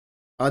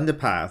on the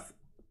path,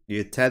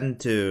 you tend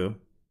to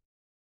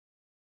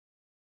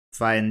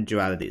find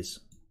dualities.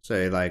 So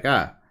you're like,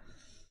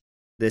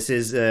 this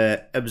is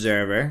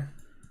observer,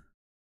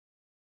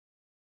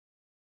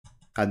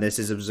 and this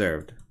is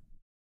observed.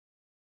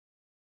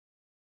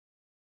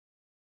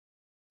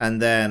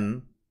 And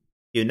then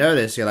you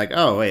notice, you're like,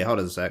 oh, wait, hold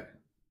on a sec.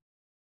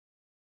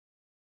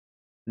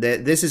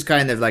 This is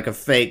kind of like a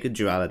fake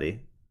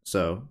duality.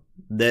 So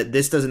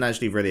this doesn't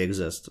actually really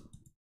exist.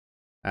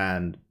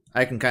 And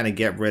I can kind of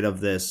get rid of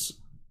this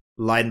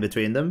line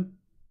between them,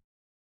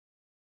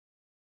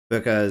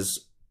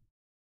 because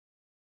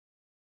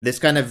this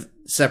kind of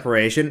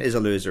separation is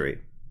illusory.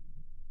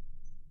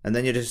 And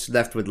then you're just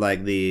left with like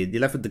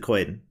you're left with the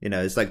coin. You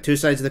know, it's like two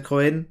sides of the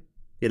coin.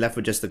 You're left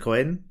with just the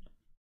coin.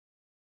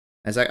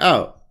 And it's like,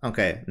 oh,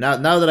 okay. Now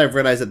that I've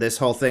realized that this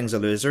whole thing's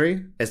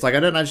illusory, it's like I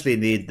don't actually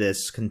need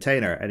this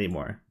container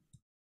anymore.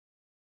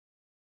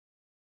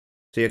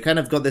 So you kind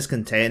of got this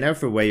container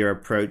for where you're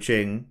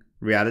approaching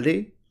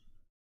reality.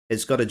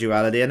 It's got a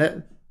duality in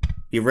it.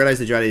 You realize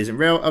the duality isn't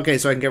real. Okay,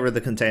 so I can get rid of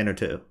the container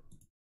too.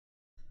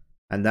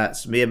 And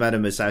that's Miyamoto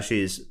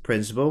Musashi's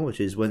principle, which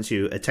is once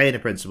you attain a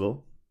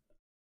principle,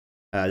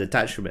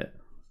 detach from it.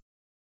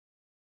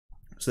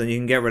 So then you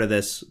can get rid of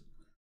this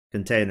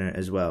container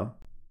as well.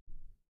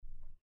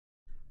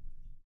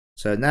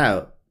 So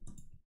now,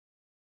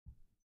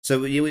 so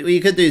what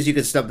you could do is you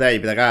could stop there.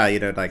 You'd be like, you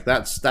know, like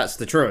that's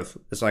the truth.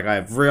 It's like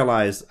I've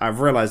realized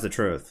the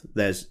truth.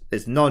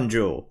 It's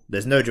non-dual.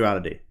 There's no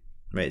duality,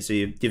 right? So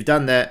you've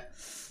done that,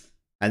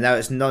 and now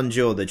it's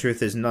non-dual. The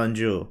truth is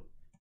non-dual.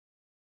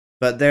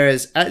 But there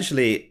is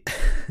actually,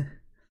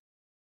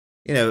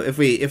 you know, if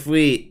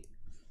we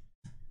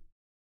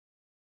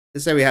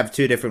let's say we have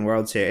two different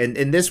worlds here.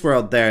 In this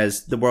world,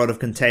 there's the world of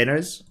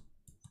containers.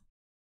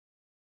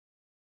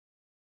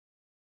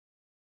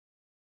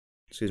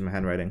 Excuse my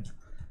handwriting.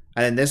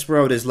 And in this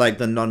world is like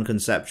the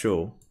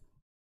non-conceptual.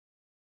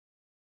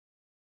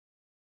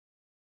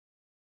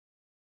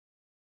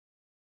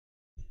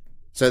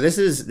 So this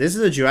is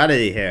a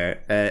duality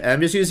here. And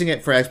I'm just using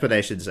it for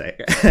explanation's sake.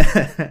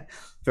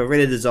 To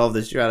really dissolve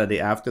this duality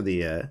after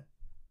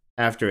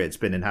after it's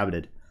been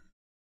inhabited.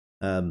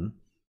 And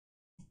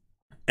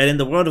in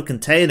the world of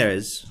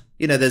containers,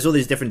 you know, there's all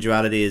these different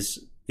dualities,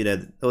 you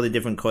know, all the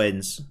different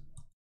coins.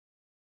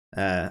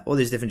 All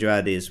these different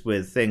dualities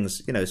with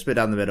things, you know, split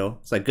down the middle.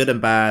 It's like good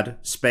and bad,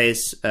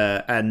 space,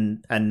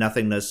 and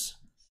nothingness,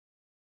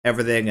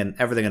 everything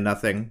and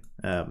nothing,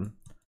 and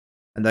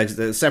like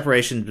the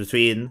separations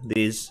between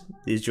these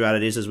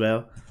dualities as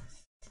well.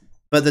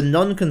 But the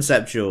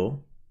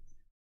non-conceptual,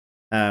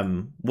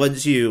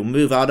 once you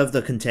move out of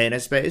the container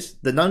space,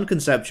 the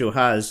non-conceptual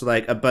has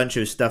like a bunch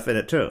of stuff in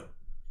it too.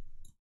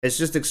 It's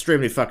just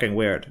extremely fucking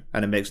weird,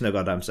 and it makes no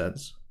goddamn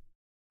sense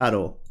at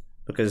all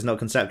because it's not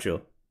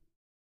conceptual.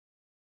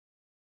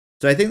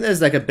 So I think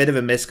there's like a bit of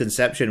a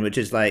misconception, which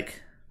is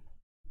like,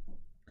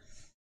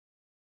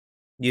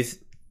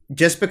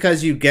 just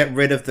because you get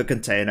rid of the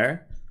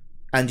container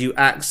and you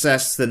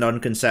access the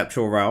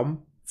non-conceptual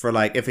realm, for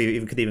like, if you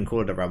even could even call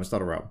it a realm, it's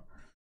not a realm.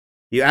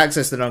 You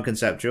access the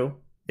non-conceptual,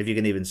 if you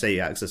can even say you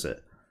access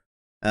it.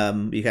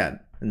 You can,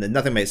 and then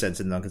nothing makes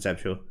sense in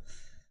non-conceptual.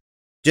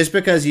 Just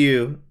because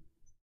you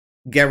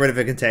get rid of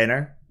a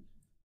container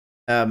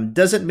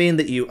doesn't mean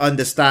that you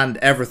understand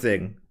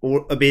everything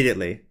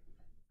immediately.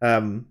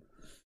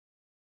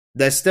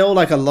 There's still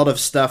like a lot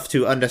of stuff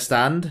to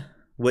understand,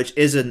 which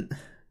isn't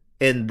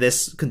in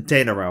this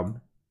container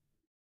realm.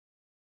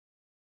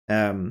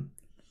 And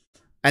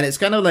it's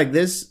kind of like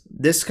this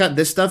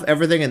stuff,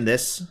 everything in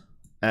this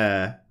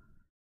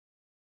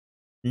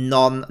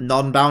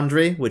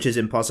non-boundary, which is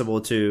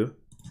impossible to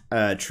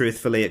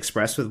truthfully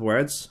express with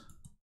words.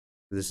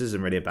 This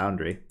isn't really a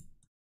boundary,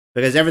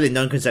 because everything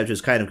non-conceptual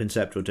is kind of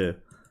conceptual too.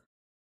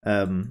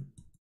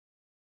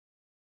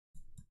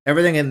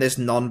 Everything in this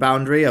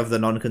non-boundary of the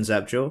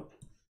non-conceptual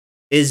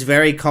is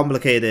very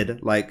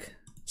complicated, like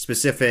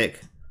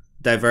specific,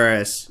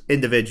 diverse,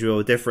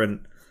 individual,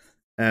 different.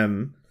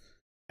 And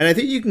I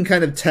think you can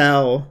kind of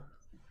tell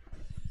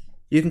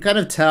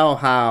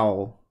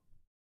how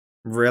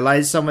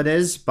realized someone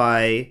is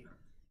by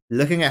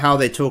looking at how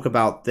they talk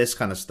about this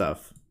kind of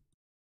stuff.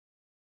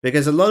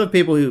 Because a lot of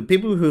people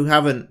who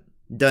haven't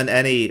done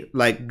any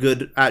like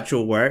good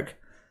actual work,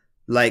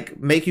 like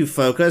make you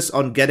focus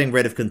on getting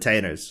rid of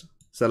containers.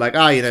 So like,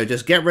 you know,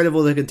 just get rid of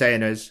all the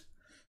containers,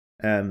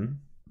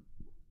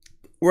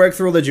 work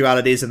through all the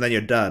dualities, and then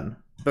you're done.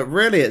 But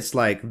really, it's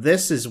like,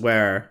 this is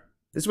where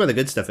the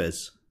good stuff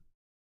is.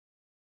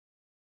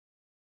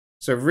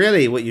 So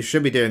really, what you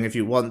should be doing if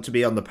you want to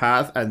be on the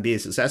path and be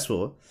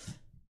successful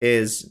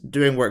is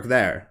doing work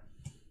there.